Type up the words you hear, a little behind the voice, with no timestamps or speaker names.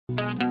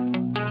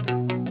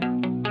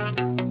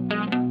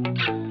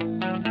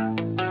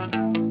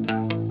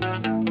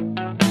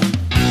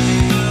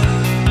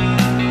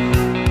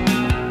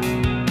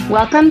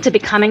Welcome to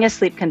Becoming a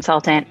Sleep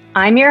Consultant.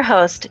 I'm your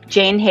host,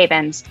 Jane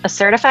Havens, a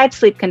certified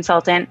sleep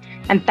consultant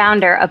and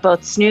founder of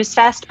both Snooze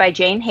Fest by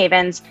Jane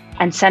Havens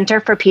and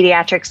Center for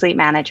Pediatric Sleep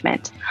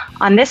Management.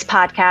 On this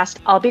podcast,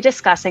 I'll be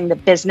discussing the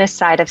business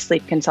side of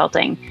sleep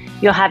consulting.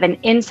 You'll have an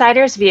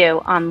insider's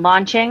view on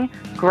launching,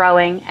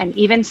 growing, and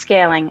even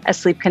scaling a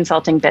sleep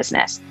consulting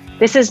business.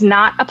 This is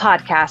not a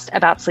podcast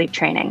about sleep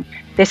training.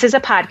 This is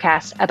a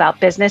podcast about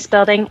business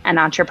building and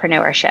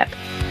entrepreneurship.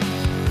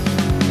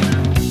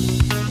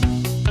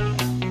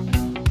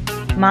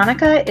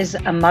 Monica is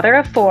a mother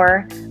of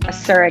four, a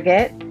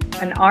surrogate,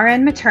 an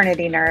RN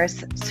maternity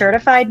nurse,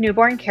 certified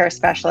newborn care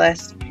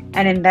specialist,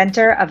 and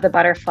inventor of the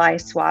Butterfly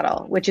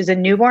Swaddle, which is a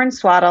newborn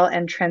swaddle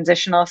and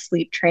transitional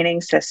sleep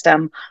training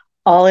system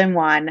all in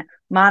one.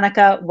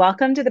 Monica,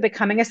 welcome to the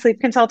Becoming a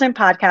Sleep Consultant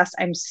podcast.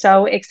 I'm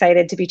so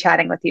excited to be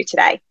chatting with you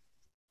today.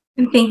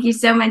 Thank you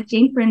so much,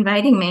 Jane, for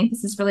inviting me.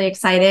 This is really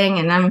exciting,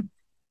 and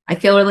I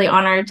feel really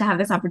honored to have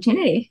this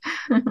opportunity.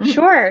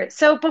 Sure.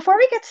 So before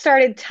we get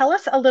started, tell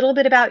us a little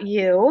bit about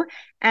you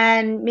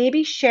and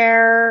maybe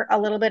share a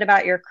little bit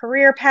about your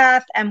career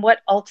path and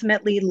what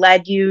ultimately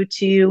led you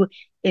to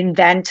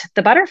invent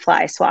the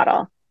Butterfly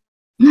Swaddle.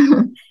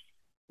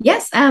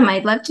 Yes,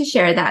 I'd love to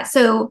share that.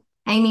 So,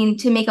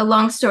 to make a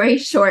long story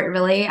short,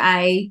 really,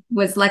 I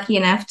was lucky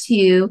enough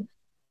to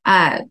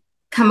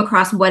come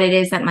across what it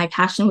is that my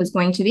passion was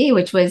going to be,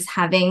 which was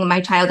having my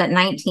child at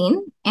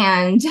 19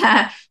 and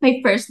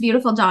my first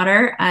beautiful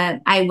daughter.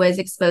 I was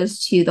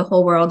exposed to the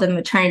whole world of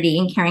maternity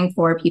and caring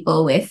for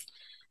people with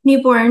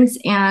newborns,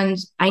 and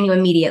I knew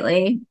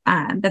immediately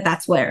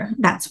that's where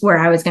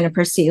I was going to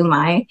pursue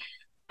my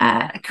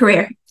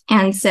career.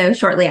 And so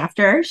shortly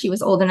after she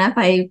was old enough,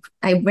 I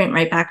went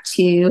right back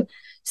to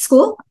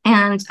school,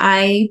 and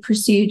I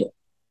pursued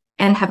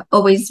and have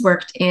always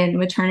worked in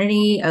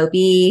maternity,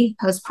 OB,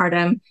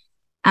 postpartum,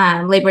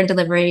 labor and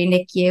delivery,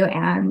 NICU,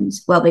 and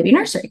well baby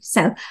nursery.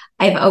 So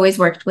I've always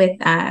worked with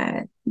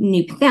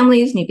new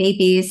families, new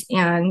babies.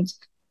 And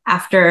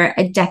after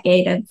a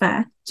decade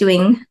of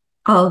doing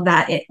all of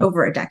that,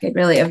 over a decade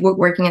really of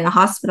working in the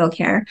hospital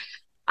care,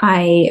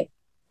 I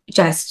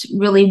just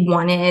really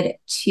wanted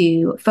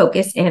to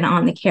focus in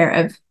on the care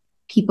of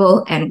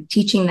people and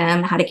teaching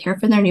them how to care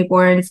for their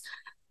newborns.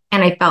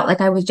 And I felt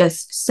like I was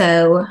just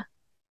so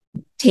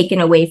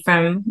taken away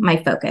from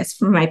my focus,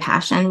 from my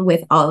passion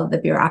with all of the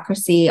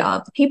bureaucracy, all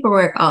of the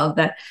paperwork, all of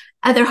the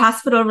other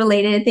hospital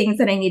related things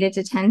that I needed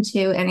to tend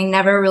to. And I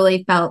never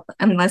really felt,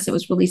 unless it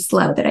was really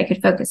slow, that I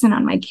could focus in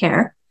on my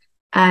care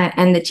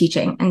and the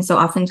teaching. And so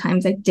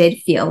oftentimes I did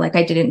feel like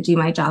I didn't do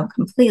my job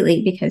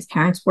completely because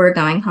parents were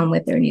going home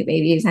with their new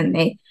babies, and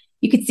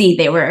you could see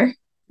they were,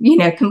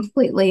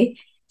 completely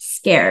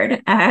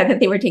scared that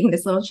they were taking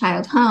this little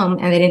child home,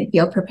 and they didn't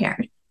feel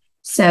prepared.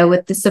 So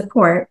with the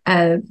support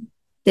of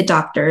the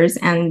doctors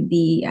and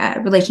the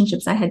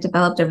relationships I had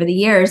developed over the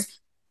years,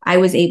 I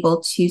was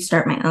able to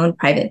start my own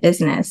private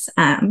business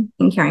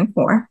in caring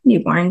for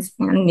newborns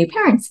and new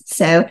parents.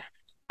 So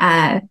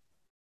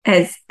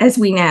as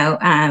we know,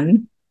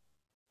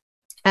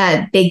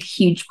 a big,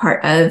 huge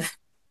part of,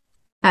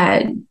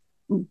 I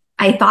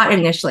thought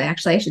initially,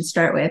 actually, I should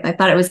start with, I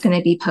thought it was going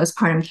to be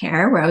postpartum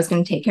care, where I was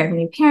going to take care of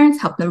new parents,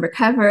 help them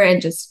recover,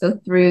 and just go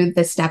through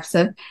the steps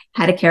of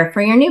how to care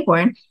for your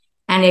newborn.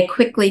 And it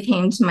quickly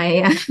came to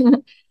my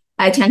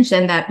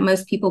attention that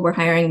most people were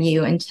hiring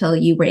you until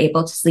you were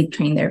able to sleep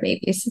train their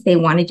babies. They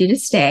wanted you to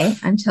stay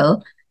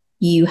until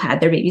you had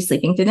their baby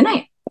sleeping through the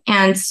night.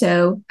 And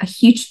so a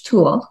huge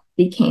tool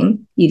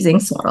became using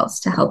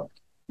swaddles to help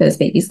those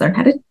babies learn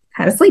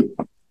how to sleep.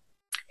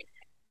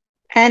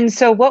 And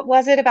so what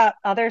was it about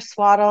other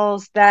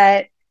swaddles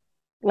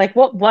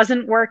what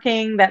wasn't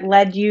working that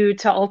led you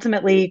to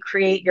ultimately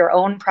create your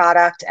own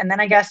product? And then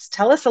I guess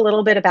tell us a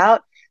little bit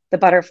about the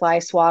Butterfly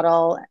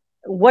Swaddle,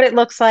 what it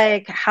looks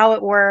like, how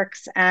it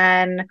works,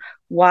 and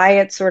why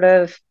it's sort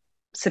of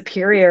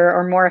superior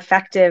or more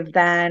effective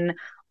than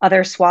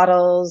other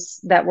swaddles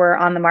that were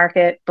on the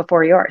market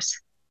before yours.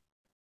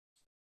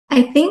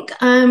 I think,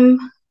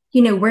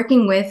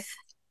 working with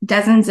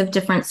dozens of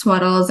different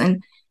swaddles,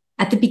 and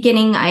at the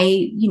beginning, I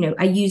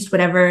used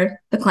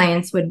whatever the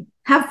clients would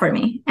have for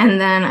me. And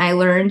then I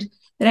learned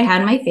that I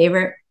had my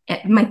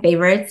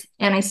favorites,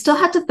 and I still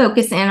had to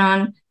focus in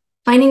on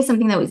finding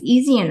something that was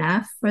easy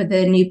enough for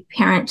the new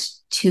parent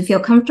to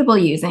feel comfortable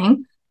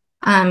using,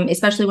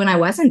 especially when I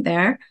wasn't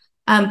there,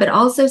 but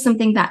also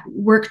something that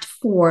worked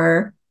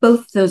for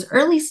both those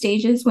early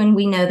stages when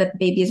we know that the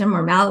babies are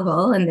more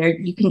malleable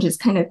and you can just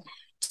kind of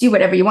do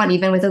whatever you want,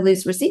 even with a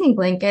loose receiving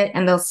blanket,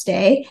 and they'll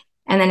stay.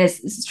 And then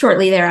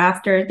shortly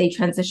thereafter, they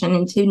transition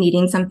into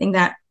needing something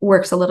that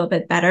works a little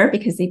bit better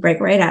because they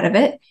break right out of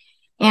it.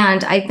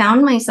 And I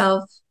found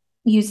myself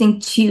using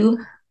two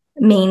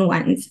main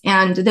ones.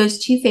 And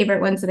those two favorite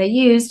ones that I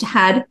used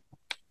had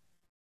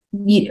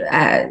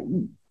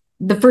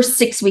the first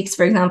 6 weeks,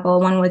 for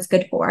example, one was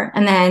good for.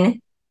 And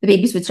then the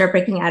babies would start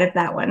breaking out of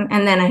that one.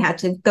 And then I had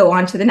to go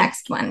on to the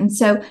next one. And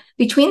so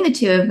between the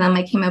two of them,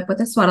 I came up with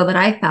a swaddle that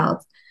I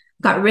felt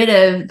got rid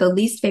of the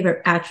least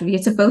favorite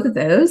attributes of both of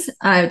those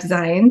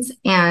designs,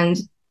 and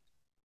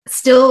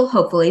still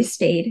hopefully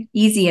stayed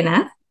easy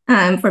enough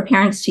for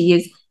parents to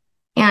use.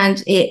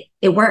 And it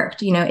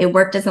worked. It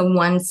worked as a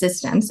one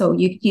system. So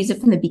you could use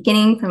it from the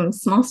beginning, from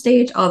small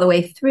stage all the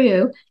way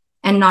through,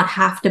 and not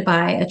have to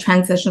buy a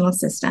transitional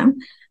system,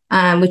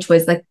 which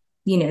was like,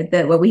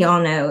 what we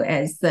all know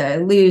as the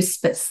loose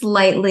but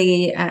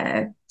slightly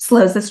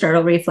slows the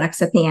startle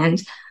reflex at the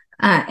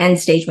end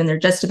stage when they're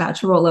just about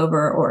to roll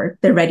over or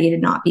they're ready to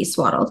not be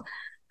swaddled.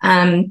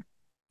 And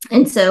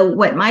so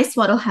what my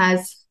swaddle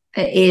has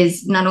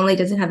is, not only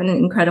does it have an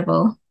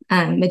incredible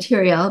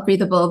material,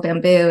 breathable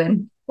bamboo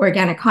and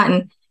organic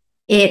cotton,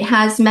 it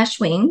has mesh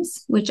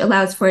wings, which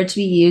allows for it to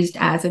be used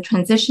as a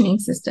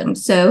transitioning system.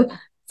 So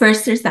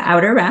first there's the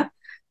outer wrap,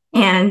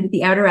 and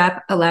the outer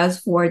wrap allows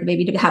for the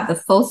baby to have the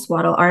full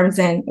swaddle, arms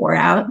in or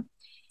out.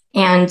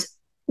 And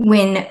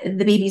when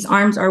the baby's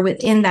arms are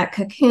within that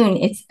cocoon,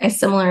 it's as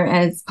similar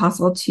as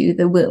possible to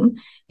the womb,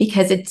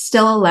 because it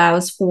still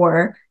allows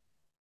for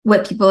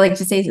what people like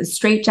to say is a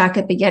straight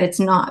jacket, but yet it's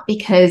not,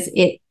 because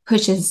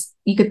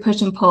you could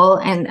push and pull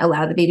and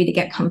allow the baby to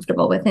get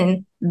comfortable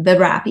within the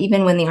wrap,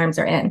 even when the arms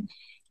are in.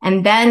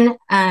 And then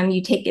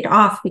you take it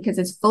off because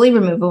it's fully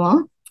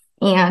removable.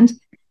 And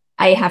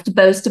I have to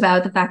boast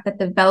about the fact that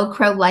the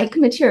Velcro-like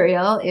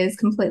material is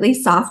completely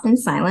soft and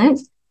silent.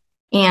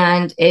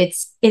 And it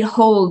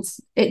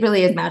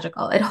really is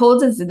magical. It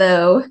holds as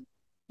though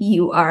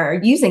you are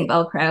using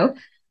Velcro,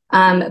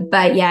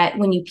 but yet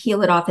when you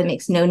peel it off, it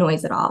makes no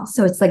noise at all.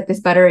 So it's like this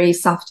buttery,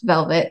 soft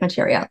velvet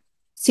material.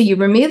 So you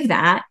remove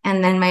that.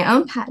 And then my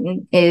own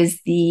patent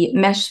is the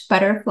mesh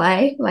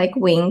butterfly-like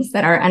wings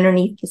that are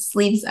underneath the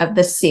sleeves of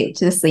the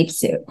sleep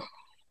suit.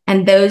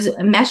 And those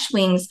mesh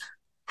wings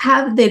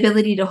have the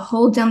ability to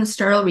hold down the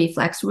startle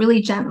reflex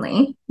really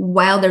gently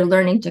while they're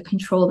learning to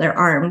control their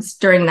arms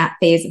during that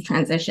phase of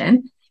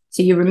transition.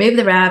 So you remove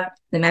the wrap,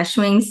 the mesh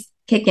wings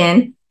kick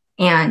in,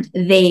 and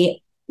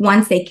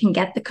once they can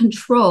get the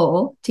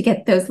control to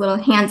get those little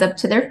hands up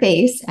to their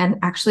face and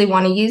actually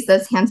want to use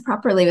those hands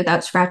properly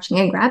without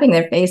scratching and grabbing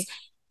their face,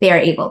 they are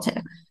able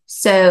to.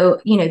 So,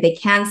 they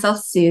can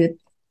self-soothe.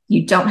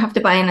 You don't have to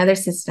buy another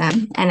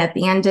system. And at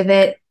the end of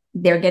it,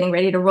 they're getting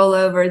ready to roll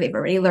over. They've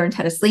already learned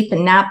how to sleep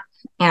and nap,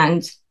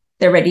 and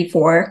they're ready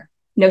for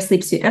no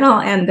sleep suit at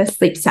all and the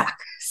sleep sack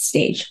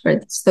stage,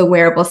 for the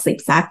wearable sleep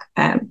sack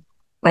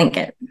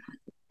blanket.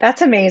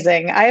 That's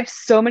amazing. I have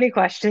so many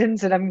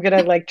questions, and I'm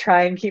going to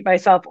try and keep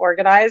myself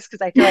organized,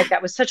 because I feel like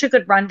that was such a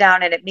good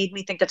rundown, and it made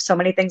me think of so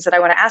many things that I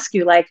want to ask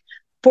you.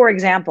 For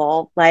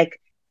example,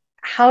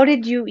 how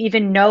did you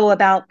even know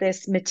about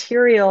this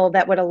material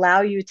that would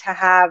allow you to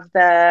have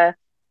the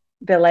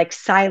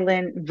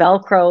silent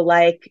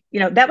Velcro,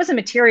 that was a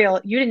material,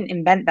 you didn't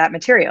invent that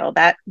material,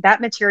 that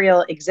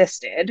material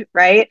existed,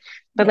 right?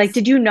 But yes.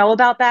 Did you know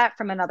about that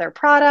from another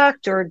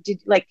product, or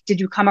did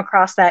you come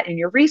across that in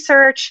your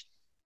research?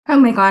 Oh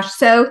my gosh.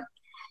 So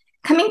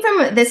coming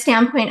from the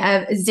standpoint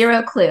of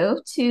zero clue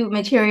to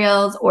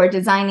materials or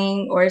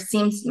designing or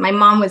seams, my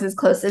mom was as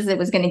close as it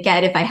was going to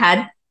get. If I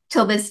had,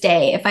 till this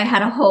day, if I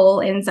had a hole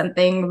in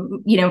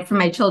something, for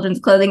my children's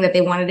clothing that they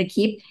wanted to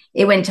keep,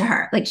 it went to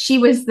her. She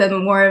was the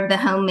more of the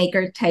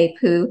homemaker type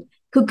who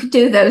could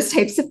do those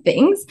types of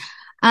things.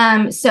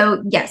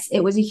 So yes,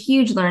 it was a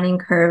huge learning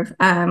curve.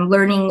 I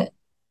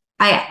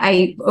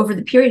over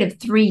the period of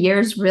 3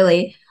 years,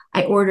 really,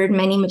 I ordered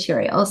many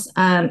materials.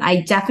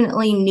 I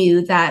definitely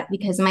knew that,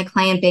 because of my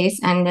client base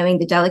and knowing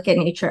the delicate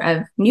nature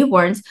of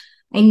newborns,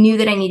 I knew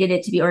that I needed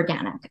it to be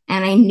organic,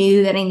 and I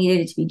knew that I needed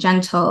it to be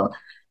gentle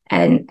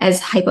and as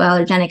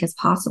hypoallergenic as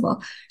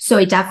possible. So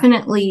I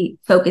definitely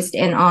focused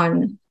in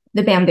on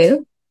the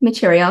bamboo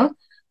material.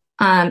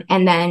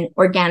 And then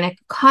organic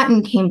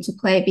cotton came to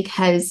play,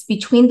 because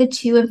between the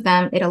two of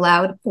them, it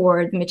allowed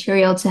for the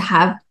material to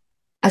have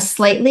a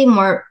slightly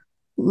more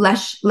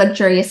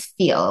luxurious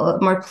feel,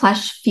 more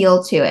plush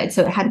feel to it.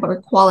 So it had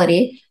more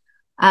quality.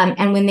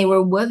 And when they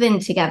were woven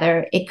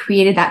together, it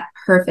created that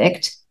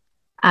perfect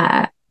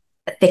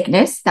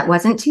thickness that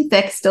wasn't too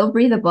thick, still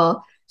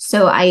breathable.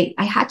 So I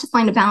had to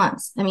find a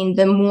balance. I mean,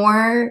 the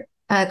more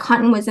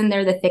cotton was in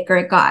there, the thicker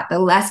it got. The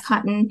less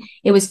cotton,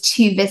 it was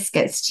too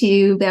viscous,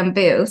 too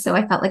bamboo. So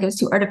I felt like it was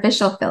too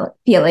artificial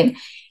feeling.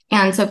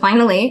 And so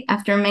finally,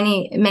 after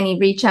many, many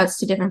reach outs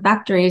to different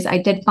factories, I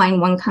did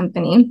find one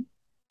company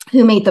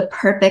who made the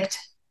perfect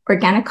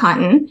organic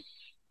cotton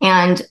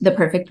and the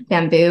perfect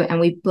bamboo. And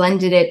we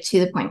blended it to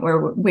the point where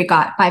we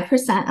got 5%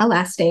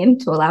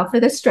 elastane to allow for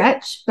the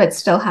stretch, but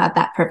still have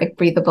that perfect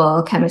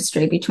breathable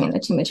chemistry between the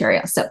two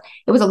materials. So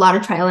it was a lot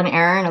of trial and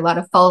error, and a lot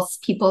of false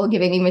people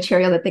giving me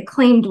material that they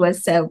claimed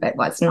was so, but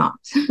was not.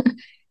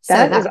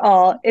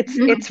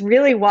 It's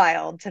really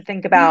wild to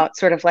think about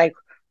sort of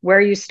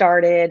where you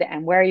started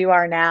and where you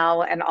are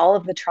now, and all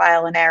of the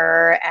trial and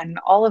error and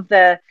all of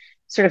the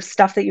sort of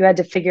stuff that you had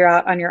to figure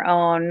out on your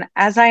own.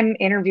 As I'm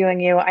interviewing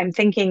you, I'm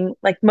thinking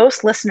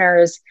most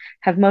listeners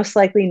have most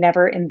likely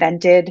never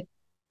invented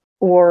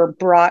or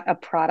brought a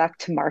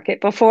product to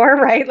market before,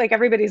 right? Like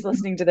everybody's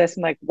listening to this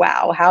and like,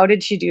 wow, how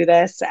did she do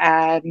this?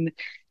 And,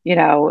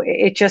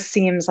 it just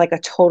seems like a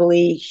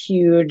totally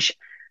huge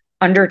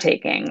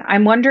undertaking.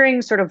 I'm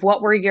wondering sort of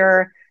what were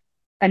your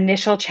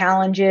initial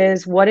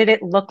challenges? What did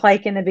it look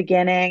like in the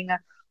beginning?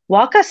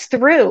 Walk us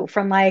through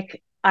from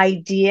like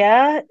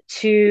idea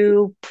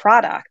to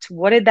product.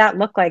 What did that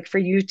look like for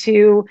you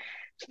to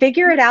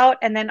figure it out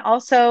and then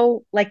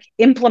also like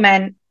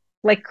implement,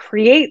 like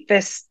create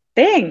this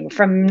thing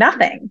from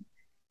nothing?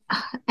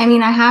 I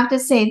mean, I have to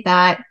say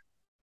that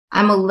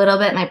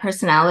my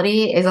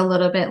personality is a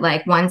little bit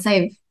like once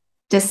I've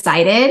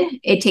decided,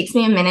 it takes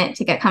me a minute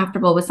to get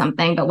comfortable with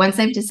something, but once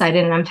I've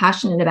decided and I'm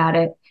passionate about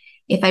it,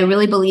 if I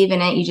really believe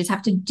in it, you just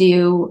have to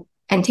do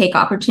and take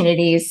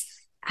opportunities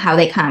how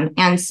they come.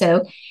 And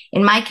so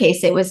in my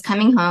case, it was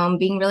coming home,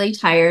 being really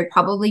tired,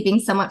 probably being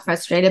somewhat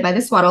frustrated by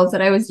the swaddles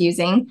that I was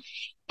using.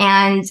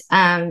 And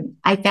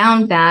I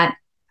found that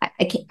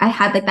I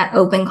had like that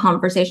open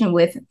conversation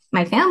with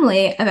my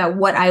family about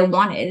what I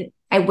wanted.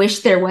 I wish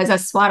there was a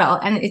swaddle.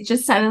 And it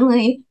just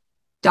suddenly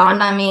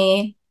dawned on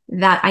me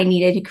that I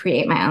needed to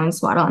create my own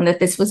swaddle and that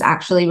this was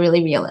actually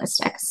really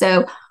realistic.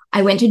 So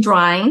I went to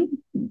drawing.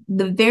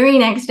 The very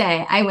next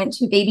day, I went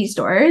to baby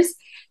stores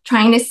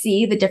trying to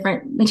see the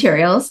different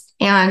materials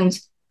and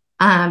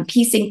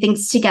piecing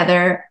things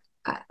together,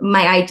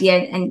 my idea,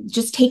 and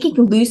just taking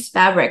loose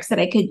fabrics that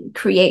I could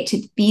create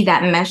to be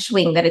that mesh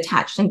wing that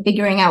attached, and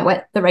figuring out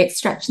what the right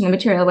stretch in the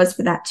material was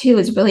for that too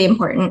is really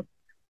important.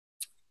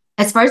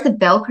 As far as the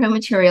Velcro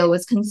material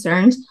was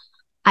concerned,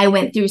 I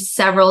went through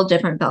several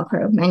different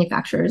Velcro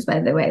manufacturers, by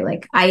the way.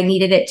 Like I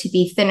needed it to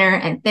be thinner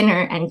and thinner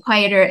and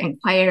quieter and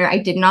quieter. I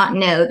did not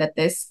know that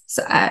this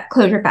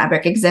closure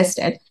fabric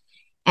existed.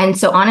 And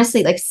so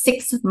honestly, like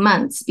 6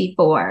 months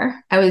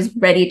before I was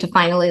ready to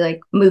finally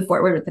like move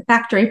forward with the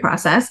factory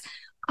process,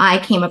 I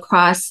came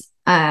across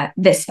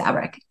this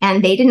fabric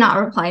and they did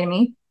not reply to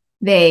me.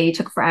 They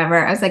took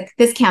forever. I was like,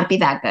 this can't be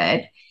that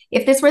good.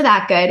 If this were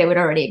that good, it would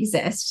already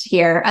exist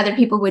here. Other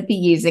people would be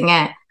using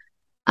it.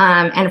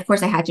 And of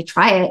course I had to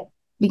try it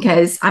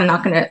because I'm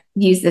not going to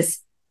use this.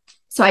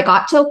 So I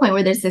got to a point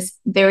where there's this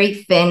very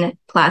thin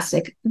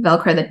plastic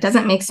Velcro that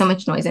doesn't make so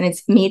much noise, and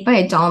it's made by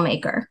a doll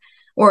maker,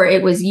 or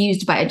it was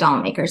used by a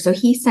doll maker. So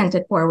he sent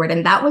it forward,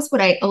 and that was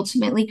what I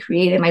ultimately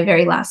created my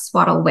very last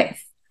swaddle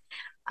with.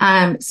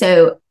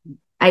 So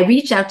I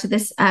reached out to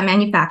this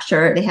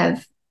manufacturer. They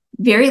have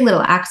very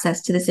little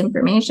access to this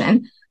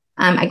information.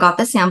 I got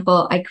the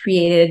sample. I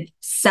created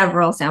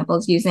several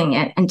samples using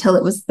it until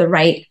it was the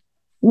right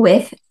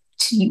width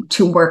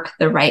to work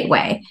the right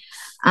way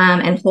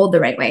and hold the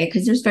right way,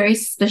 because there's very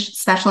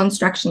special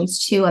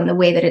instructions too on the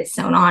way that it's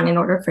sewn on in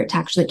order for it to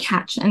actually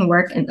catch and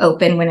work and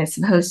open when it's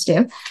supposed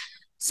to.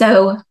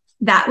 So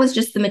that was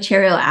just the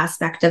material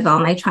aspect of all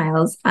my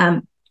trials.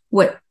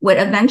 What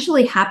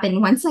eventually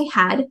happened once I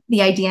had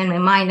the idea in my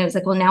mind, I was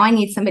like, well, now I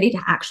need somebody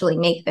to actually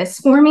make this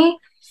for me.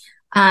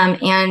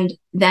 And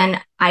then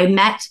I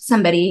met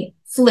somebody,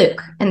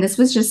 fluke, and this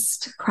was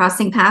just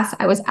crossing paths.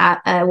 I was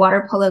at a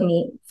water polo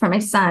meet for my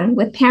son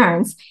with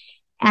parents,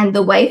 and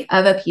the wife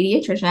of a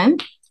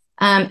pediatrician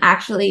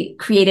actually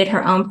created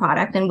her own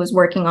product and was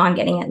working on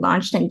getting it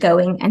launched and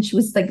going. And she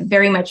was like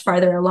very much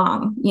farther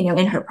along,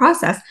 in her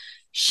process.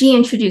 She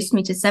introduced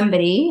me to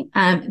somebody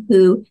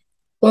who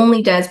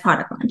only does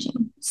product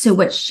launching. So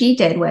what she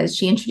did was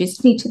she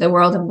introduced me to the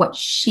world of what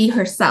she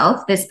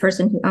herself, this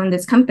person who owned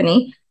this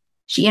company,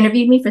 she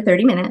interviewed me for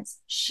 30 minutes.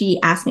 She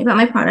asked me about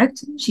my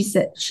product. She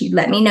said she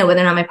let me know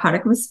whether or not my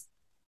product was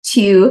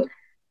too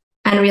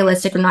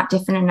unrealistic or not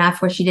different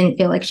enough where she didn't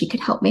feel like she could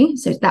help me.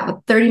 So that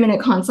 30-minute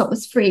consult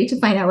was free to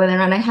find out whether or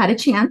not I had a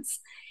chance.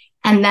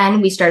 And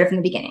then we started from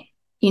the beginning.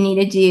 You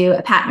need to do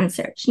a patent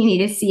search. You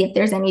need to see if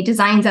there's any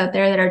designs out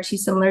there that are too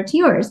similar to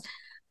yours.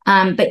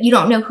 But you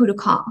don't know who to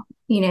call,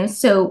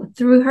 So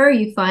through her,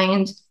 you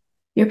find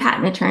your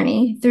patent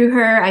attorney. Through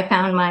her, I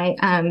found my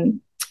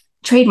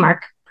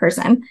trademark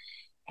person.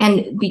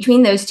 And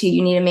between those two,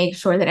 you need to make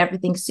sure that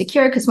everything's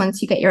secure, because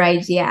once you get your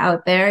idea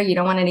out there, you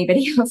don't want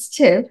anybody else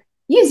to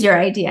use your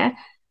idea.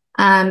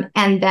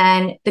 And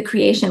then the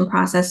creation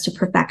process to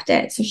perfect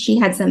it. So she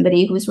had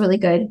somebody who was really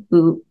good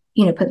who,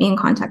 put me in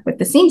contact with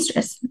the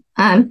seamstress.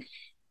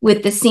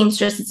 With the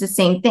seamstress, it's the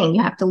same thing.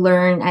 You have to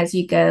learn as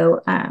you go,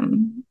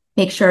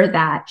 make sure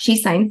that she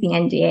signs the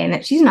NDA and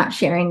that she's not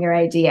sharing your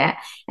idea.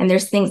 And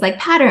there's things like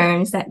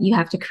patterns that you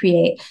have to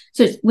create.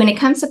 So when it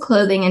comes to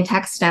clothing and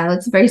textile,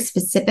 it's very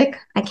specific.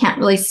 I can't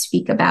really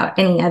speak about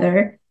any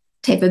other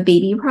type of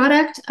baby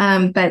product,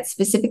 but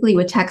specifically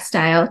with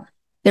textile,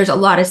 there's a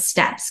lot of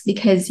steps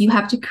because you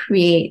have to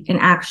create an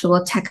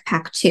actual tech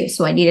pack too.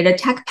 So I needed a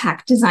tech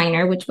pack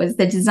designer, which was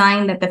the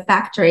design that the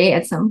factory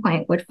at some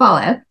point would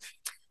follow.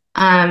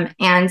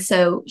 And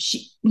so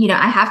she,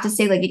 I have to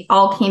say, like, it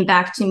all came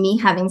back to me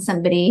having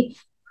somebody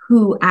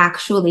who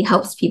actually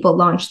helps people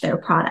launch their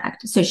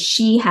product. So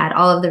she had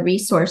all of the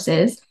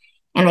resources,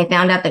 and I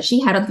found out that she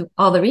had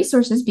all the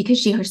resources because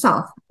she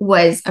herself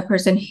was a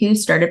person who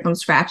started from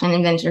scratch and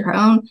invented her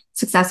own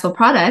successful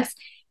products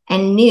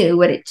and knew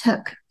what it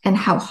took and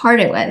how hard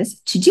it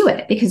was to do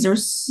it, because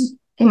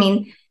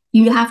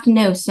you have to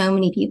know so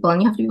many people,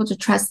 and you have to be able to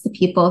trust the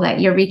people that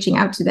you're reaching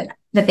out to,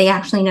 that they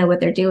actually know what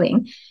they're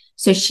doing.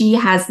 So she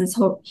has this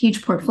whole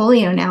huge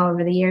portfolio now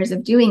over the years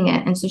of doing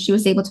it. And so she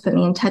was able to put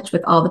me in touch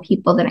with all the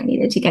people that I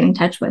needed to get in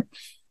touch with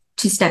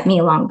to step me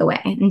along the way.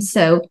 And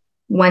so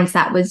once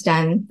that was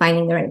done,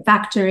 finding the right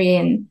factory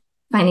and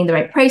finding the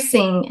right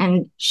pricing,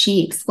 and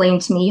she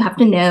explained to me, you have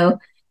to know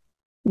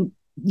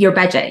your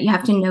budget. You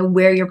have to know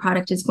where your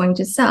product is going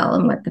to sell,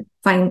 and what the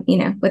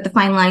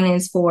fine line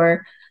is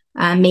for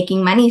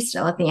making money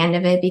still at the end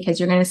of it, because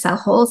you're going to sell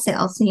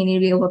wholesale. So you need to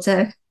be able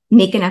to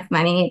make enough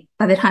money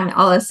by the time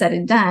all is said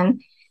and done.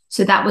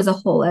 So that was a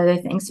whole other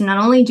thing. So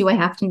not only do I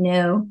have to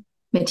know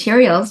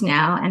materials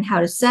now and how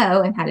to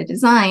sew and how to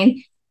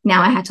design,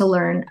 now I had to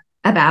learn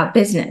about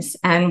business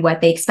and what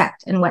they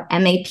expect and what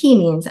MAP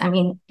means. I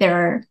mean,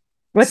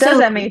 what does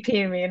MAP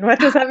mean? What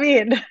does that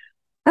mean?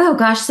 Oh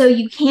gosh. So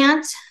you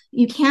can't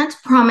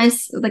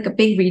promise, like a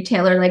big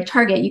retailer like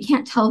Target, you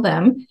can't tell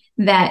them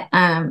that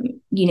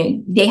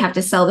they have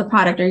to sell the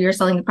product, or you're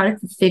selling the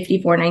product for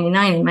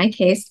 $54.99 in my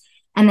case,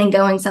 and then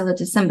go and sell it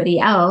to somebody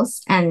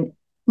else and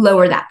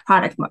lower that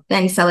product,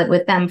 then sell it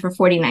with them for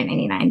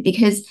 $49.99,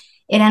 because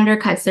it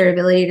undercuts their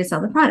ability to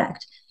sell the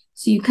product.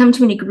 So you come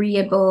to an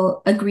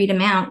agreed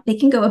amount. They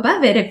can go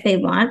above it if they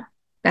want.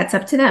 That's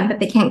up to them, but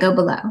they can't go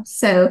below.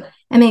 So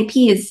MAP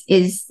is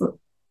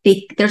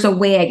there's a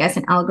way, I guess,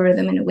 an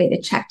algorithm and a way to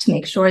check to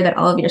make sure that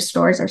all of your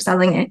stores are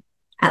selling it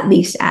at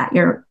least at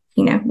your,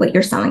 what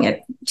you're selling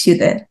it to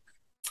the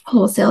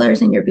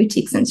wholesalers and your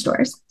boutiques and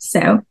stores.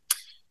 So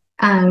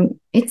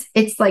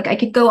it's like I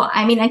could go,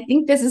 I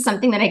think this is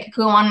something that I could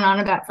go on and on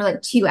about for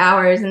like 2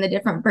 hours and the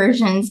different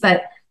versions,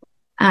 but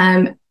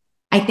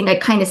I think I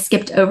kind of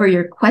skipped over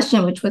your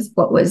question, which was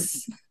what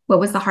was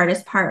the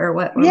hardest part, or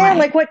what?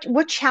 Like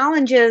what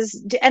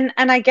challenges, and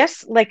I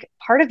guess like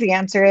part of the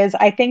answer is,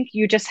 I think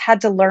you just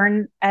had to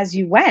learn as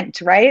you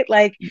went, right?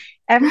 Like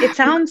it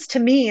sounds to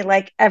me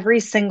like every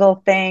single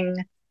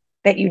thing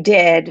that you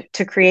did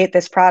to create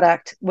this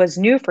product was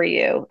new for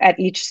you at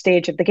each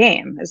stage of the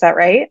game. Is that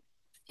right?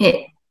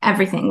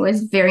 Everything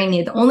was very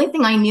new. The only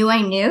thing I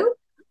knew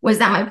was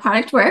that my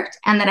product worked,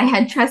 and that I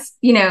had trust,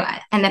 and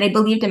that I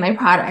believed in my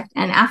product.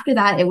 And after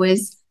that, it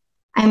was,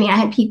 I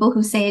had people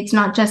who say it's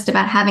not just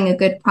about having a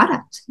good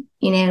product,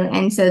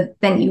 and so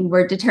then you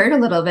were deterred a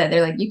little bit.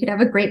 They're like, you could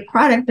have a great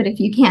product, but if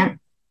you can't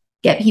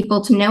get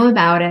people to know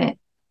about it,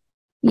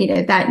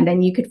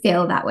 then you could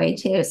fail that way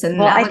too. So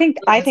I think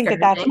that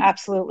that's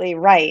absolutely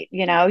right.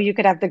 You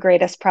could have the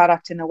greatest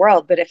product in the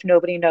world, but if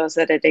nobody knows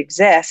that it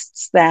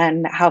exists,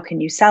 then how can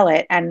you sell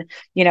it? And,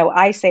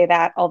 I say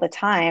that all the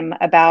time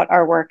about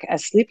our work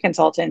as sleep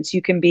consultants.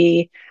 You can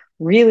be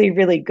really,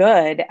 really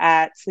good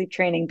at sleep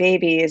training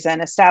babies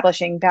and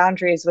establishing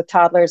boundaries with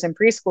toddlers and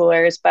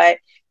preschoolers. But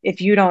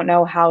if you don't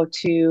know how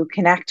to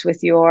connect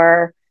with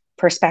your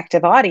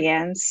prospective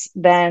audience,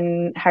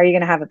 then how are you going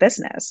to have a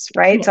business,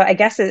 right? Yeah. So I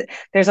guess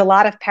there's a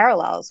lot of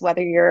parallels,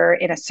 whether you're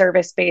in a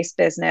service-based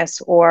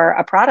business or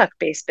a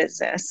product-based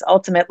business.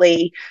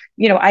 Ultimately,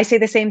 I say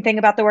the same thing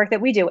about the work that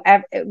we do.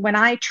 When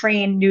I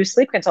train new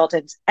sleep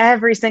consultants,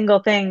 every single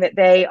thing that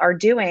they are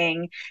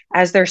doing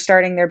as they're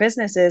starting their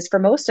businesses, for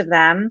most of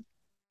them,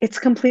 it's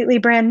completely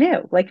brand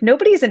new. Like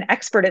nobody's an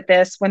expert at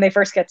this when they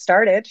first get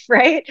started,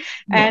 right?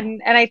 Yeah.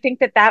 And I think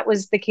that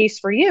was the case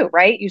for you,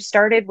 right? You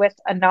started with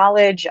a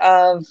knowledge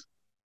of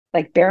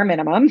like bare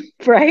minimum,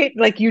 right?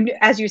 Like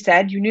as you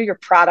said, you knew your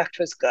product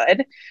was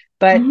good,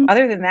 but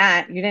other than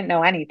that, you didn't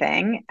know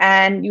anything.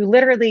 And you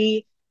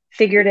literally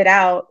figured it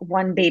out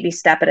one baby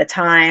step at a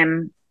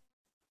time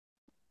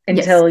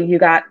until you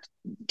got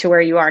to where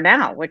you are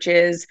now, which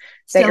is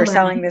that you're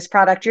selling this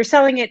product. You're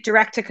selling it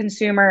direct to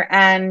consumer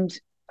and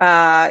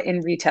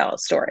in retail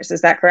stores. Is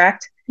that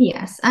correct?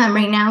 Yes.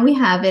 Right now we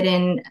have it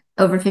in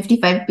over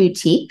 55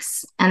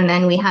 boutiques, and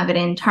then we have it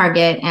in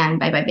Target and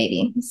Bye Bye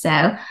Baby.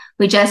 So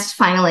we just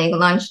finally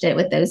launched it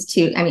with those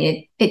two.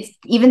 It's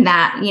even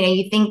that,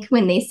 you think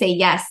when they say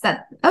yes,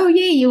 that, oh,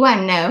 yay, you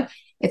won. No,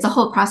 it's a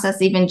whole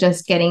process, even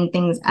just getting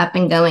things up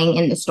and going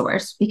in the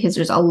stores, because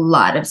there's a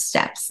lot of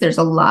steps.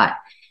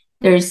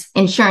 There's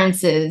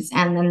insurances,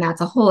 and then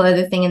that's a whole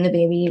other thing in the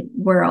baby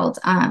world,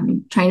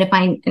 trying to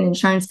find an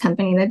insurance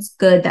company that's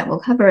good, that will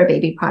cover a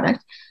baby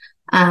product.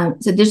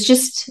 So there's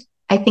just,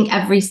 I think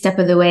every step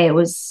of the way, it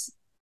was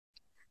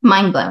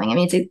mind-blowing.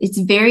 It's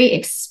very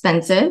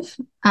expensive,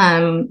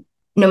 no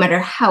matter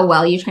how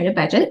well you try to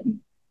budget.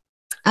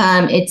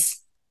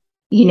 It's,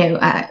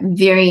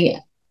 very,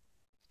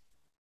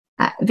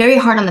 very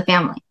hard on the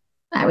family,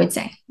 I would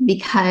say,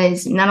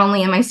 because not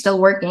only am I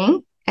still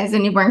working as a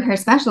newborn care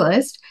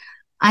specialist,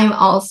 I'm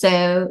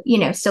also,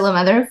 still a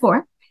mother of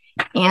 4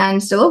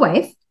 and still a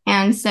wife.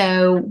 And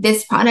so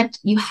this product,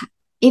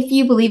 if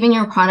you believe in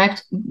your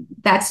product,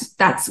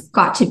 that's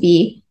got to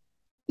be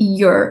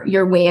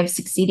your way of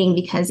succeeding.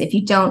 Because if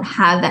you don't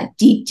have that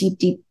deep, deep,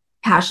 deep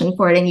passion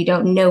for it, and you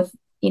don't know,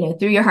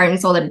 through your heart and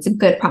soul that it's a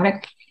good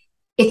product,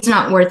 it's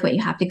not worth what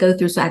you have to go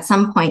through. So at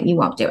some point you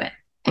won't do it.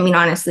 I mean,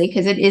 honestly,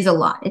 because it is a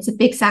lot. It's a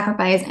big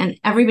sacrifice and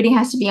everybody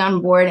has to be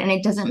on board, and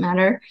it doesn't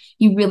matter.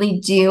 You really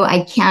do.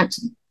 I can't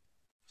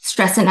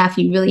stress enough.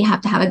 You really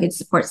have to have a good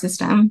support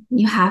system.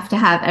 You have to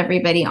have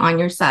everybody on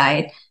your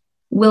side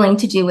willing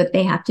to do what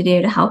they have to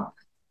do to help,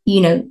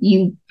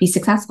 you be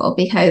successful.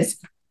 Because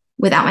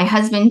without my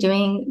husband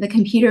doing the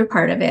computer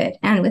part of it,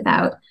 and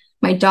without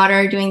my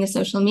daughter doing the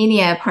social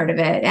media part of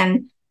it,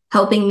 and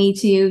helping me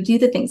to do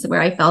the things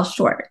where I fell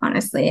short,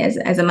 honestly, as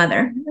a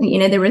mother.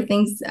 There were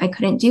things I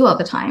couldn't do all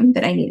the time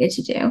that I needed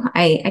to do.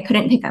 I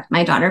couldn't pick up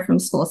my daughter from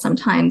school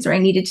sometimes, or I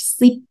needed to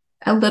sleep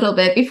a little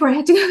bit before I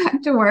had to go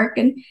back to work.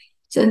 And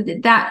so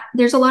that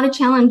there's a lot of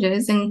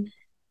challenges. And,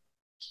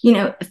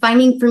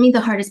 finding, for me,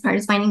 the hardest part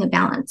is finding a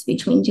balance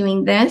between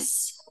doing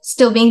this,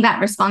 still being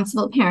that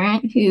responsible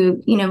parent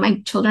who,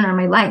 my children are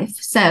my life.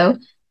 So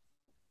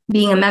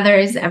being a mother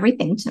is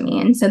everything to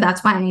me. And so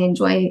that's why I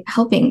enjoy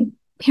helping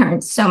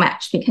parents so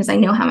much, because I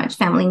know how much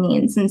family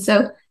means. And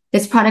so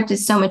this product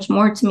is so much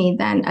more to me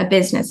than a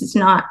business. It's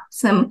not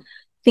some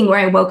thing where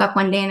I woke up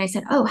one day and I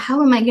said, oh,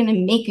 how am I going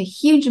to make a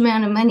huge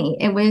amount of money?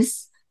 It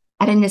was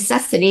at a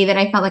necessity that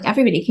I felt like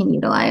everybody can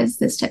utilize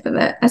this type of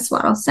a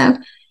swaddle. So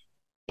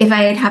if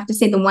I'd have to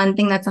say the one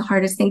thing that's the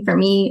hardest thing for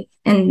me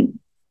and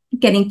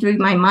getting through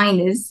my mind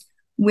is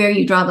where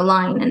you draw the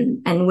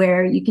line, and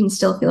where you can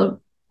still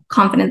feel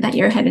confident that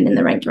you're headed in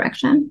the right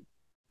direction.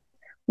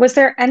 Was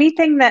there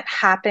anything that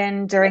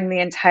happened during the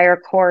entire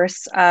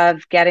course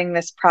of getting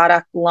this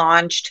product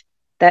launched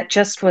that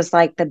just was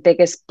like the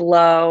biggest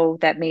blow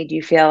that made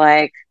you feel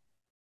like,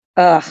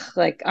 ugh,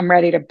 like I'm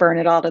ready to burn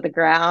it all to the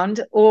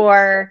ground?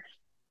 Or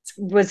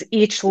was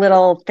each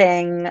little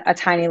thing a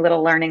tiny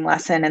little learning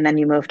lesson and then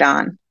you moved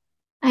on?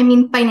 I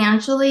mean,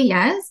 financially,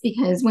 yes,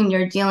 because when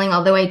you're dealing,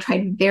 although I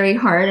tried very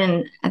hard,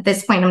 and at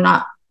this point, I'm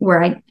not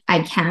where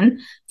I can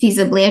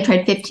feasibly. I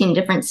tried 15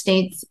 different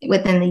states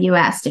within the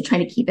US to try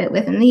to keep it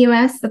within the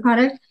US, the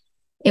product.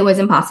 It was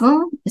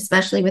impossible,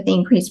 especially with the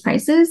increased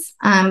prices.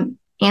 And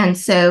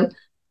so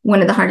one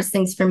of the hardest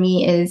things for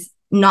me is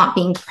not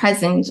being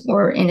present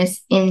or in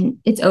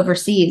it's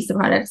overseas, the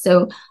product.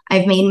 So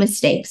I've made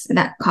mistakes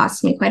that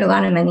cost me quite a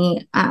lot of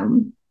money,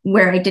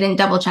 where I didn't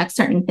double check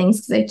certain things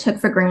because I took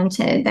for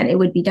granted that it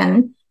would be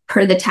done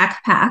per the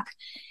TAC pack.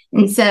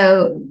 And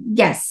so,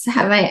 yes,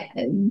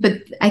 but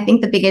I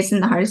think the biggest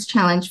and the hardest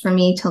challenge for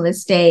me till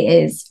this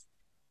day is,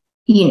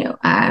 the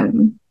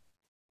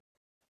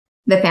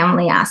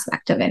family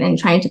aspect of it and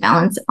trying to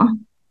balance it all.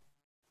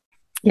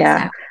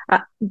 Yeah. So.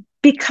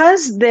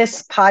 Because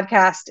this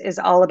podcast is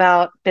all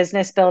about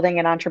business building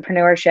and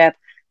entrepreneurship,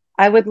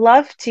 I would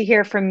love to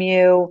hear from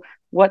you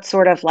what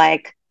sort of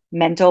like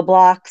mental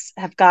blocks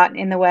have gotten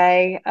in the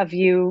way of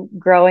you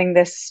growing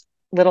this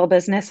little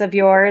business of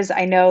yours.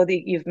 I know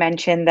that you've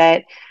mentioned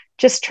that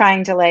just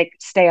trying to like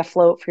stay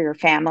afloat for your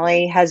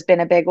family has been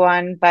a big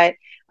one, but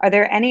are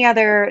there any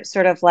other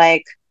sort of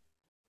like,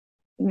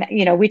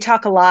 we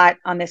talk a lot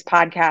on this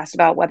podcast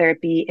about whether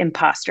it be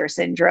imposter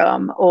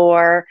syndrome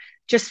or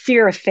just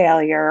fear of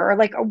failure, or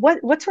like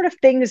what sort of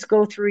things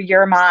go through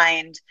your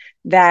mind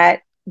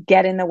that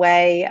get in the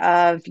way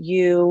of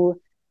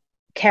you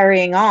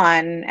carrying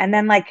on? And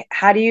then like,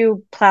 how do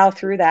you plow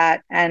through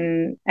that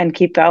and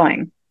keep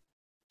going?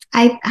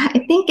 I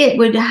think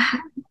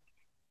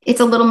it's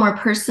a little more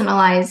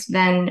personalized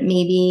than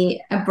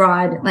maybe a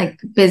broad like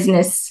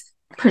business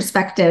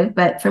perspective.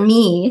 But for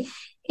me,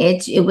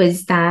 it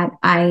was that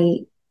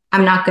I'm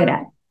not good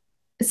at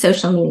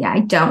social media.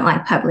 I don't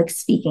like public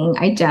speaking.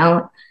 I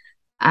don't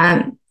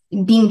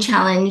being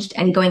challenged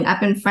and going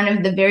up in front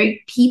of the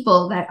very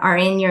people that are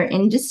in your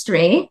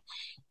industry,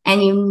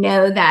 and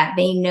that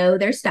they know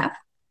their stuff,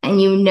 and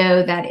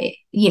that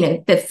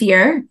the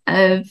fear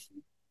of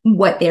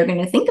what they're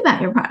going to think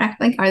about your product.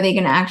 Like, are they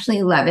going to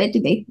actually love it? Do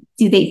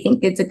they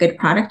think it's a good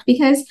product?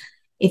 Because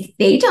if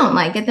they don't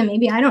like it, then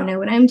maybe I don't know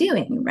what I'm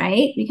doing,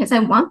 right? Because I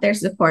want their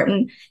support,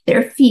 and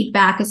their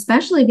feedback,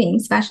 especially being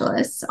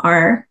specialists,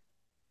 are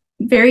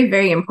very,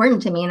 very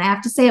important to me. And I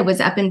have to say, I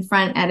was up in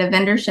front at a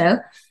vendor show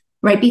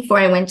right before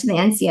I went to the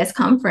NCS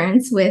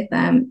conference with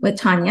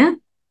Tanya,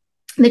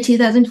 the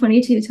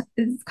 2022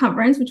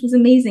 conference, which was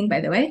amazing,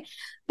 by the way.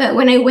 But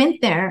when I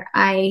went there,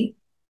 I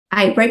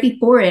right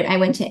before it, I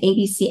went to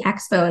ABC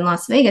Expo in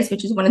Las Vegas,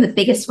 which is one of the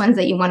biggest ones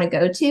that you want to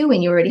go to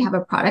when you already have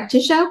a product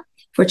to show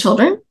for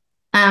children.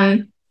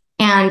 And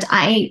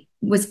I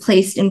was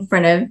placed in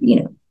front of,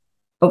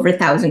 over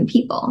 1,000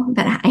 people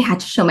that I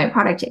had to show my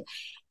product to.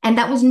 And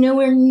that was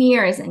nowhere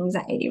near as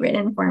anxiety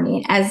ridden for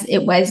me as it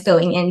was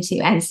going into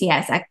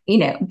NCS.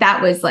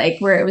 That was like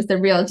where it was the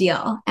real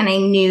deal. And I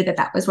knew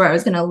that was where I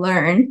was going to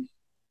learn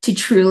to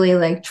truly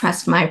like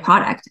trust my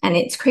product. And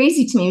it's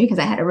crazy to me because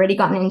I had already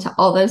gotten into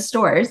all those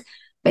stores,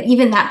 but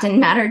even that didn't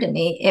matter to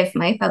me if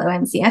my fellow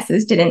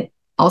NCSs didn't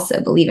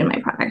also believe in my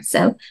product.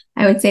 So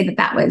I would say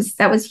that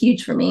was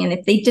huge for me. And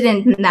if they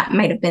didn't, then that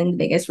might have been the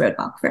biggest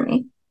roadblock for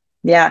me.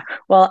 Yeah.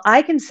 Well,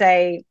 I can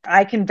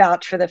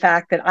vouch for the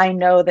fact that I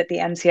know that the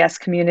NCS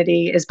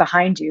community is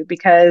behind you,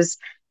 because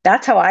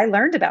that's how I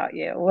learned about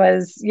you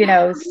was,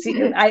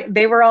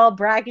 they were all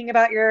bragging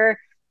about your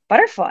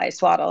butterfly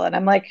swaddle. And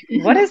I'm like,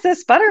 what is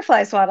this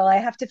butterfly swaddle? I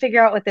have to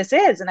figure out what this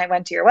is. And I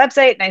went to your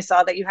website and I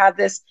saw that you have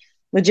this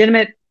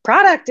legitimate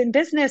product and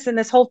business and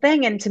this whole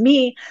thing. And to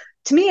me,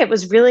 it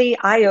was really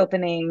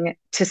eye-opening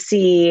to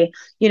see,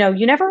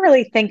 you never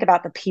really think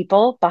about the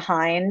people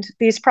behind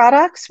these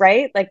products,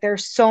 right? Like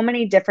there's so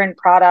many different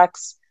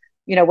products,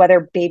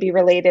 whether baby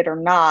related or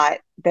not,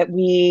 that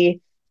we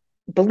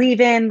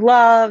believe in,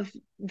 love,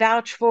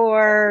 vouch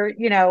for,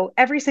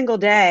 every single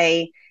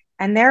day.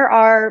 And there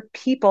are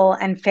people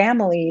and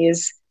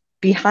families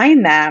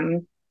behind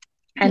them.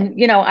 And,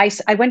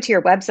 I went to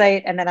your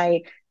website and then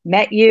I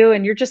met you,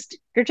 and you're an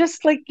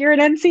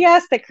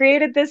NCS that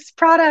created this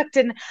product.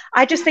 And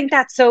I just think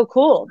that's so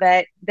cool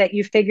that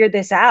you figured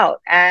this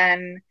out,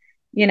 and,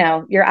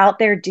 you're out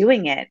there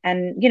doing it.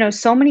 And,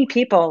 so many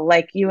people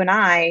like you and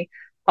I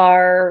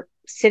are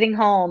sitting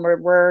home, or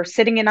we're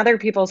sitting in other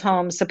people's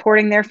homes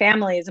supporting their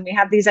families. And we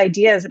have these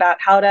ideas about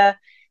how to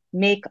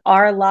make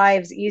our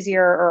lives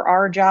easier or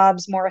our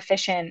jobs more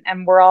efficient.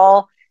 And we're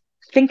all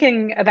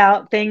thinking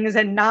about things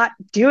and not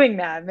doing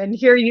them. And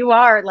here you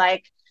are,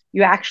 like,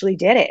 you actually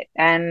did it.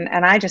 And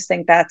I just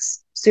think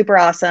that's super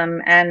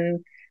awesome.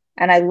 And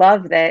I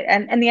love that.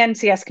 And the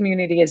NCS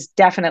community is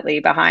definitely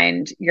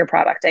behind your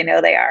product. I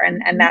know they are.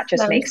 And that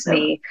just makes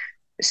me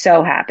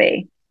so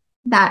happy.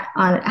 That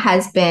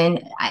has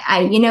been,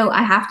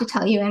 I have to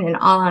tell you, and in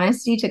all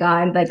honesty to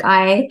God, like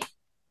I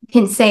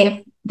can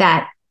say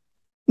that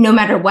no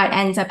matter what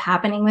ends up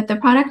happening with the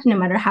product, no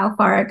matter how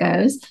far it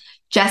goes,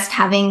 just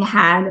having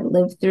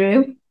lived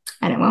through,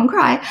 and I won't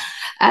cry,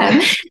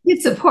 the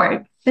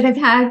support that I've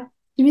had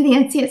through the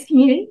NCS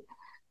community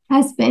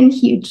has been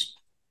huge.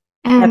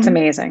 And that's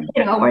amazing.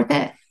 All worth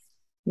it.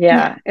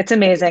 Yeah, it's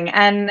amazing.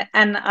 And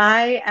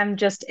I am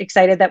just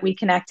excited that we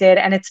connected.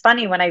 And it's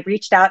funny, when I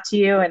reached out to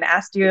you and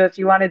asked you if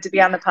you wanted to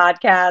be on the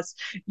podcast,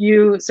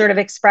 you sort of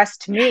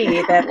expressed to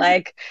me that,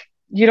 like,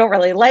 you don't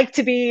really like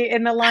to be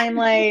in the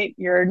limelight.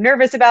 You're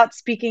nervous about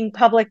speaking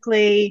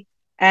publicly.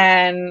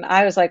 And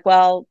I was like,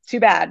 well, too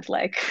bad.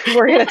 Like,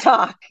 we're going to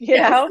talk,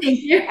 Yes, thank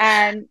you.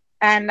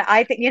 And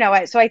I think,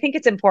 so I think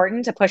it's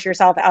important to push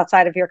yourself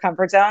outside of your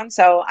comfort zone.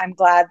 So I'm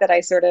glad that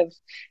I sort of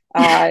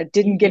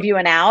didn't give you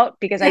an out,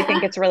 because I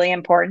think it's really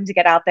important to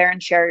get out there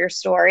and share your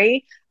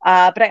story.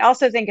 But I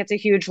also think it's a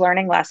huge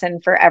learning lesson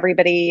for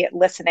everybody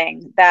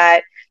listening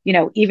that,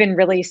 even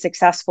really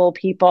successful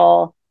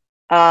people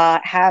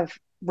have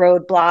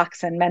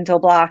roadblocks and mental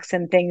blocks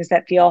and things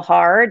that feel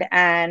hard.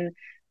 And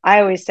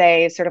I always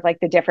say, sort of like,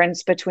 the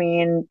difference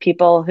between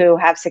people who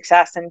have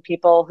success and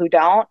people who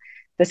don't.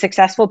 The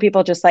successful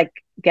people just, like,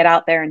 get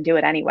out there and do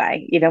it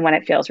anyway, even when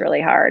it feels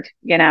really hard,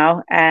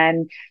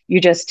 and you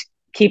just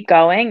keep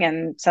going,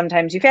 and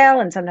sometimes you fail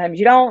and sometimes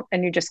you don't,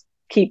 and you just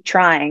keep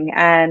trying.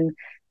 And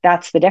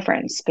that's the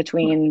difference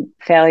between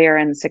failure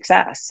and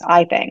success,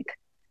 I think.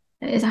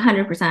 It's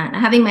 100%.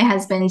 Having my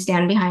husband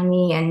stand behind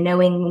me and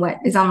knowing what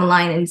is on the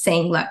line and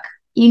saying, look,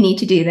 you need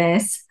to do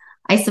this.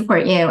 I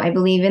support you. I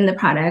believe in the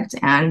product.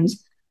 And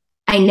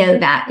I know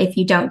that if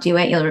you don't do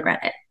it, you'll regret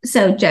it.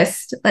 So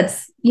just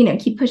let's,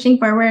 keep pushing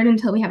forward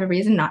until we have a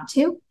reason not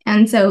to.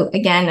 And so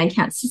again, I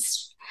can't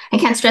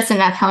stress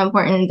enough how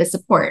important the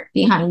support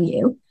behind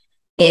you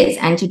is,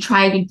 and to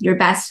try your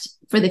best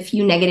for the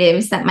few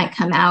negatives that might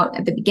come out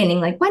at the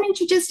beginning, like, why don't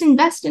you just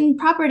invest in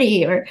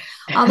property, or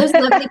all those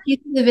lovely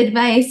pieces of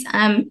advice.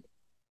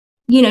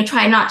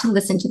 Try not to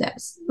listen to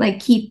those. Like,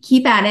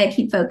 keep at it,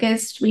 keep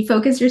focused,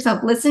 refocus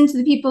yourself, listen to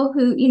the people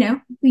who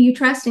you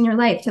trust in your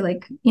life, to,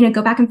 like,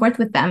 go back and forth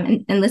with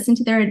them and listen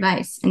to their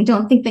advice, and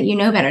don't think that you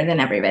know better than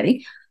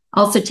everybody.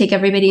 Also take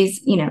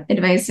everybody's,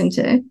 advice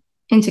into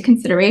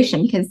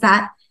consideration, because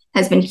that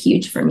has been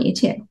huge for me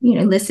too,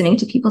 listening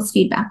to people's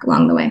feedback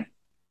along the way.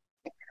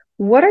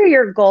 What are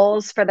your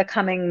goals for the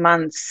coming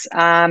months?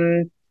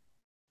 Do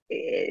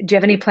you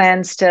have any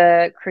plans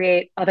to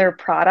create other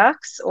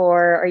products,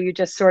 or are you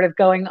just sort of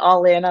going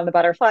all in on the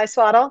butterfly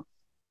swaddle?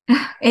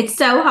 It's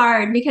so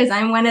hard, because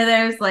I'm one of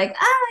those, like,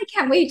 I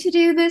can't wait to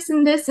do this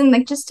and this, and,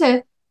 like, just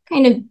to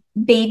kind of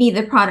baby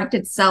the product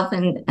itself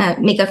and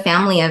make a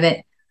family of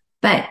it.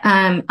 But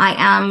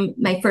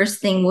my first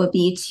thing will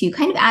be to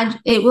kind of add,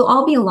 it will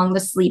all be along the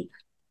sleep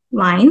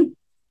line.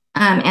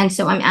 And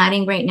so I'm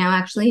adding right now,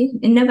 actually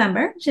in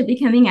November, should be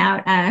coming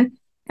out,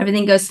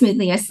 everything goes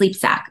smoothly, a sleep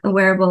sack, a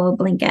wearable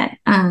blanket.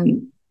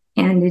 And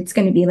it's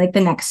going to be like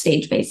the next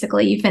stage.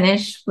 Basically, you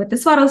finish with the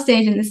swaddle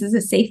stage, and this is a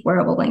safe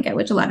wearable blanket,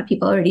 which a lot of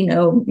people already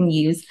know and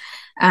use.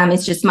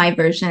 It's just my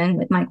version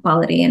with my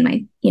quality and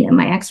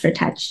my extra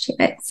touch to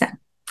it. So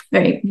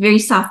very, very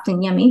soft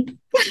and yummy.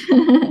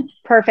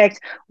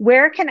 Perfect.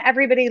 Where can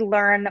everybody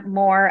learn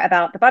more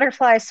about the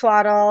butterfly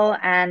swaddle,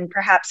 and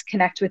perhaps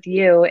connect with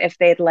you if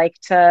they'd like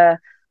to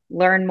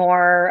learn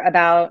more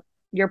about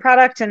your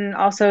product, and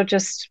also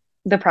just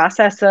the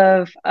process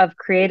of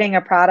creating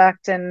a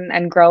product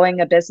and growing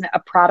a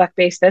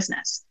product-based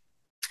business?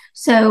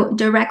 So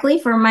directly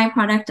for my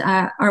product,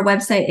 our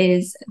website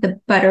is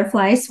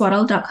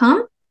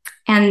thebutterflyswaddle.com.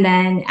 And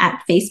then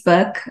at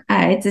Facebook,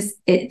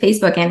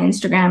 Facebook and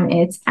Instagram,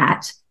 it's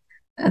at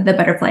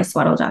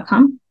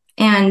thebutterflyswaddle.com.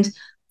 And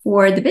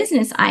for the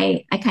business,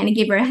 I kind of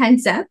gave her a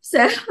heads up.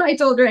 So I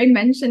told her I'd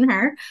mention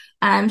her.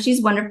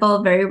 She's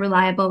wonderful, very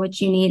reliable,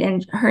 which you need.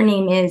 And her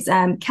name is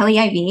Kelly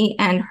IV,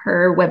 and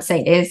her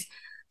website is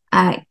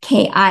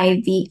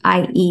KIVIE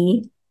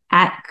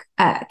at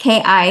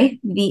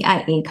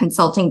KIVIE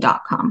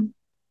consulting.com.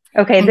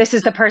 Okay, And this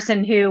is the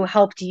person who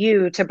helped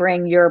you to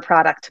bring your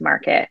product to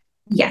market.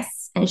 yes.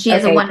 And she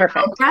has a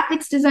wonderful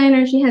graphics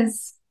designer. She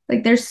has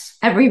there's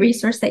every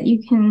resource that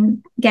you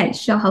can get.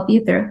 She'll help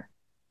you through.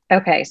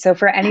 Okay, so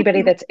for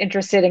anybody that's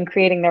interested in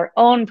creating their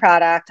own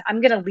product,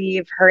 I'm going to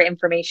leave her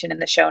information in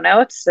the show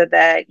notes so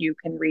that you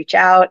can reach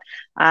out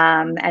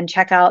and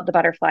check out the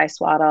butterfly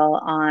swaddle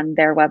on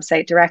their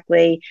website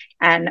directly.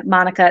 And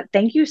Monica,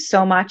 thank you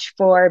so much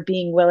for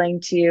being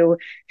willing to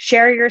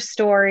share your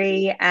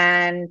story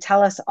and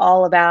tell us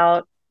all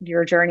about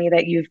your journey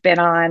that you've been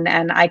on.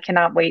 And I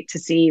cannot wait to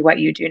see what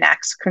you do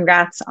next.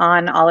 Congrats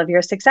on all of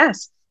your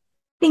success.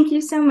 Thank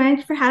you so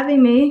much for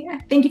having me.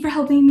 Thank you for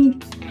helping me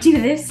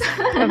do this.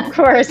 Of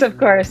course, of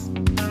course.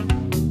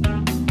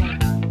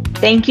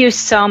 Thank you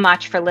so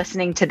much for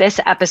listening to this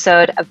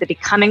episode of the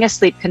Becoming a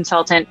Sleep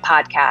Consultant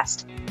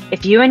podcast.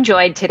 If you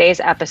enjoyed today's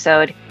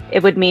episode,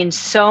 it would mean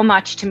so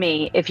much to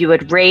me if you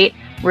would rate,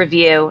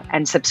 review,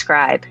 and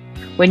subscribe.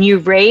 When you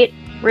rate,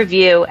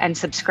 review, and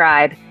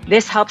subscribe,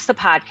 this helps the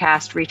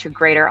podcast reach a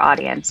greater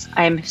audience.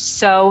 I am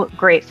so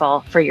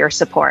grateful for your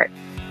support.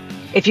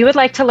 If you would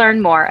like to learn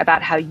more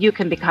about how you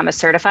can become a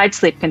certified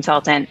sleep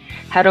consultant,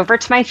 head over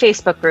to my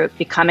Facebook group,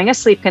 Becoming a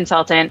Sleep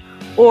Consultant,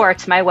 or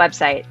to my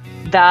website,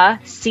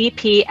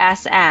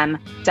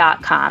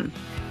 thecpsm.com.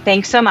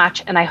 Thanks so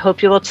much, and I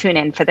hope you will tune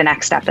in for the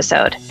next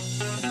episode.